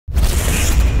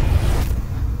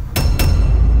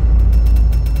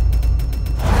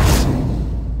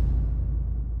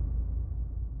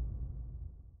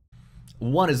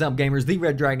What is up, gamers? The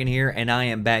Red Dragon here, and I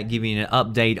am back giving you an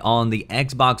update on the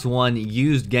Xbox One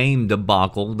used game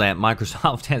debacle that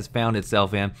Microsoft has found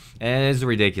itself in. And it's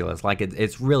ridiculous. Like,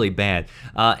 it's really bad.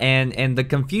 And the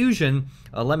confusion,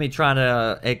 let me try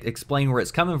to explain where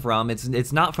it's coming from.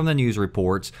 It's not from the news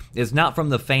reports. It's not from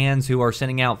the fans who are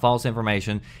sending out false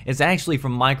information. It's actually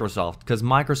from Microsoft, because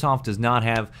Microsoft does not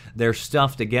have their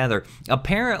stuff together.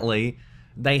 Apparently,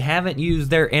 they haven't used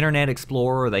their Internet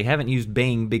Explorer, they haven't used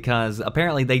Bing, because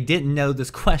apparently they didn't know this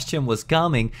question was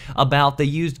coming about the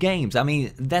used games. I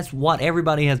mean, that's what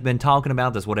everybody has been talking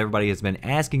about, that's what everybody has been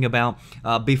asking about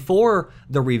before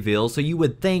the reveal, so you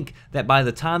would think that by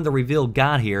the time the reveal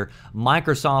got here,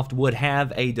 Microsoft would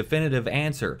have a definitive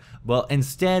answer. Well,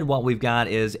 instead what we've got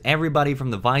is everybody from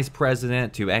the vice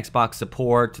president to Xbox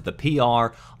support to the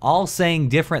PR all saying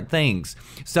different things.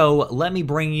 So let me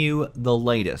bring you the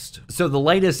latest. So the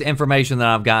latest information that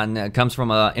I've gotten comes from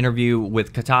an interview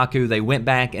with Kotaku. They went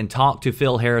back and talked to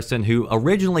Phil Harrison, who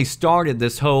originally started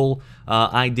this whole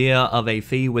idea of a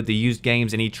fee with the used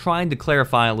games, and he tried to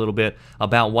clarify a little bit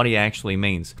about what he actually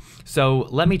means. So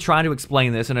let me try to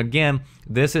explain this, and again,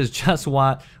 this is just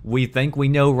what we think we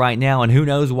know right now, and who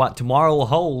knows what tomorrow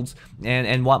holds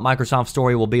and what Microsoft's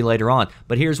story will be later on.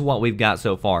 But here's what we've got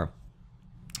so far.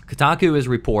 Kotaku is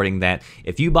reporting that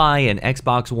if you buy an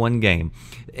Xbox One game,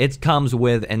 it comes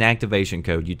with an activation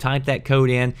code. You type that code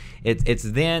in, it's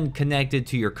then connected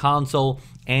to your console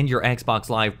and your Xbox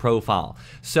Live profile.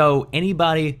 So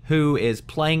anybody who is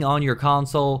playing on your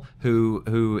console,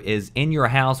 who is in your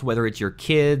house, whether it's your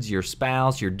kids, your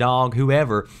spouse, your dog,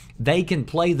 whoever, they can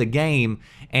play the game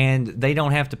and they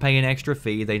don't have to pay an extra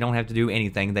fee. They don't have to do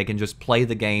anything. They can just play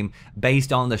the game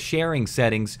based on the sharing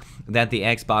settings that the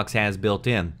Xbox has built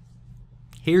in.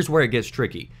 Here's where it gets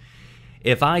tricky.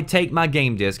 If I take my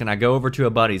game disc and I go over to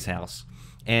a buddy's house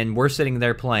and we're sitting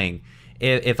there playing,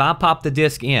 if I pop the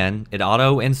disc in, it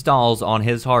auto installs on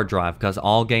his hard drive, because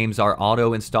all games are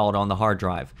auto installed on the hard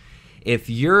drive.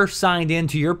 If you're signed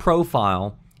into your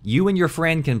profile, you and your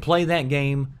friend can play that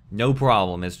game, no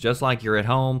problem. It's just like you're at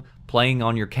home playing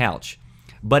on your couch.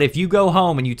 But if you go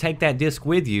home and you take that disc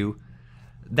with you,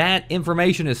 that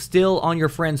information is still on your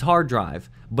friend's hard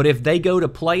drive. But if they go to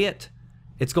play it,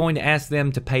 it's going to ask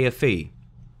them to pay a fee.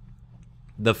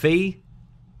 The fee?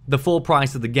 The full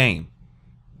price of the game.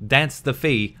 That's the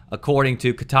fee, according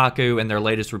to Kotaku and their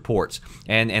latest reports.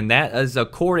 And that is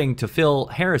according to Phil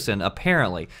Harrison,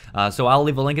 apparently. So I'll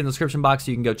leave a link in the description box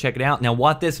so you can go check it out. Now,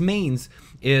 what this means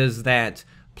is that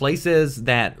places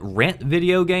that rent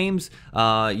video games,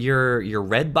 your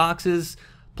red boxes,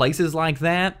 places like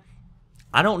that,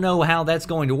 I don't know how that's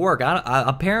going to work.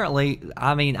 Apparently,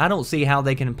 I mean, I don't see how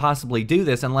they can possibly do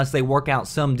this unless they work out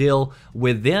some deal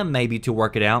with them maybe to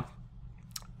work it out.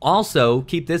 Also,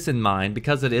 keep this in mind,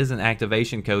 because it is an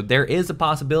activation code, there is a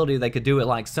possibility they could do it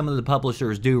like some of the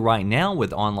publishers do right now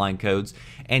with online codes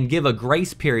and give a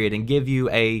grace period and give you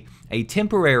a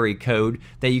temporary code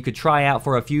that you could try out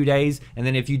for a few days, and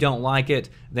then if you don't like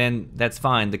it, then that's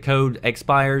fine. The code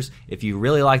expires. If you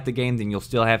really like the game, then you'll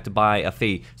still have to buy a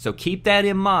fee. So keep that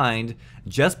in mind.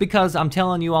 Just because I'm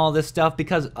telling you all this stuff,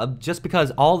 just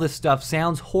because all this stuff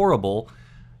sounds horrible,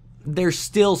 there's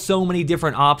still so many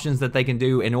different options that they can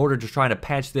do in order to try to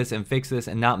patch this and fix this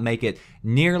and not make it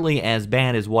nearly as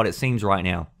bad as what it seems right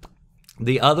now.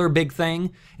 The other big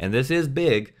thing, and this is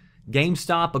big,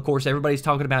 GameStop, of course, everybody's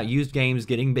talking about used games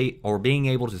being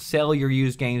able to sell your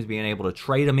used games, being able to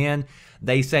trade them in.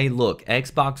 They say, look,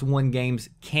 Xbox One games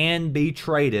can be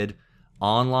traded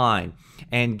online.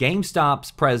 And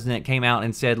GameStop's president came out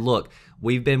and said, look,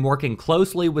 we've been working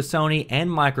closely with Sony and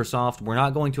Microsoft. We're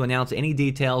not going to announce any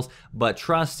details, but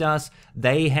trust us,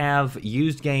 they have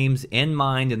used games in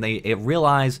mind, and they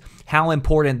realize how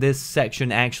important this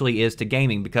section actually is to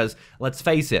gaming, because let's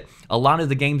face it, a lot of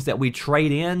the games that we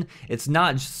trade in, it's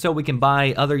not just so we can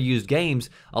buy other used games.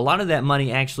 A lot of that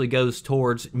money actually goes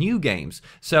towards new games.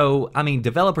 So, I mean,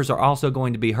 developers are also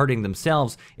going to be hurting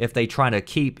themselves if they try to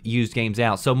keep used games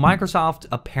out. So Microsoft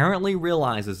apparently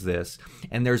realizes this,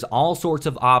 and there's all sorts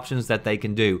of options that they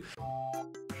can do.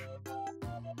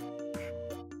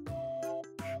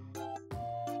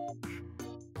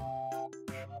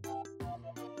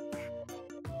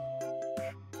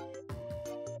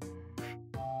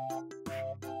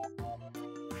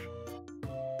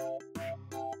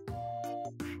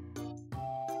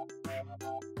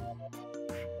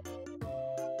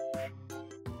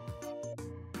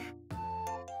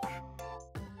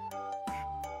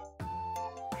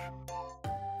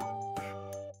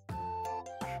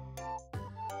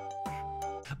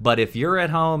 But if you're at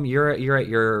home, you're at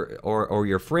your or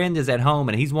your friend is at home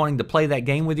and he's wanting to play that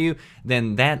game with you,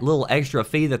 then that little extra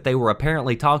fee that they were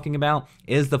apparently talking about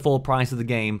is the full price of the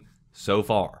game so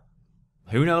far.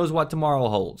 Who knows what tomorrow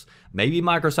holds? Maybe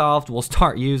Microsoft will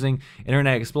start using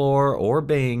Internet Explorer or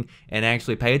Bing and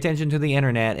actually pay attention to the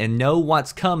internet and know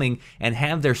what's coming and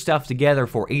have their stuff together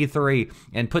for E3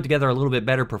 and put together a little bit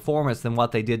better performance than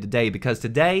what they did today. Because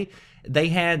today they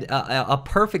had a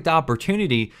perfect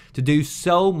opportunity to do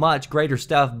so much greater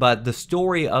stuff, but the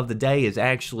story of the day is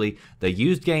actually the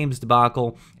used games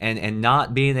debacle and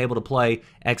not being able to play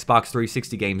Xbox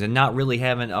 360 games and not really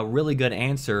having a really good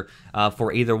answer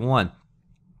for either one.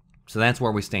 So that's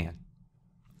where we stand.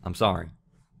 I'm sorry.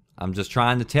 I'm just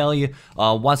trying to tell you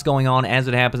what's going on as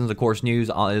it happens. Of course,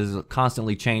 news is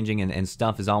constantly changing and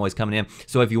stuff is always coming in.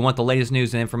 So if you want the latest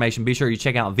news and information, be sure you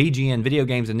check out VGN,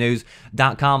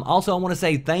 videogamesandnews.com. Also, I want to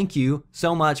say thank you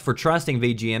so much for trusting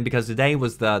VGN, because today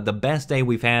was the best day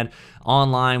we've had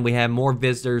online. We had more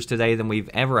visitors today than we've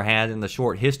ever had in the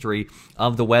short history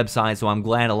of the website. So I'm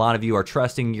glad a lot of you are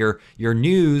trusting your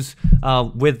news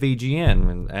with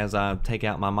VGN. And as I take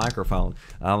out my microphone,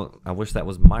 I wish that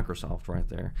was Microsoft right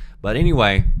there. But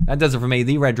anyway, that does it for me,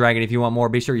 The Red Dragon. If you want more,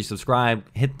 be sure you subscribe,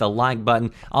 hit the like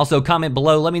button. Also, comment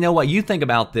below. Let me know what you think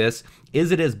about this.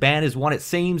 Is it as bad as what it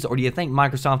seems, or do you think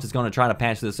Microsoft is going to try to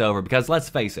patch this over? Because let's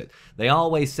face it, they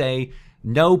always say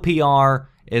no PR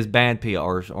is bad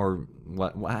PR, or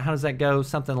what? How does that go?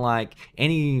 Something like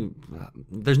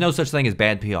there's no such thing as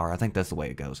bad PR. I think that's the way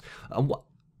it goes.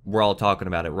 We're all talking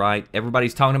about it, right?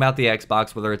 Everybody's talking about the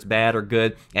Xbox, whether it's bad or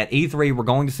good. At E3, we're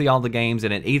going to see all the games,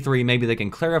 and at E3, maybe they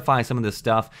can clarify some of this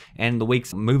stuff, and the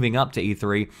weeks moving up to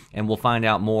E3, and we'll find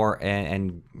out more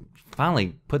and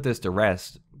finally put this to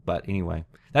rest. But anyway,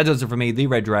 that does it for me, The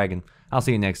Red Dragon. I'll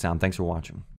see you next time. Thanks for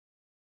watching.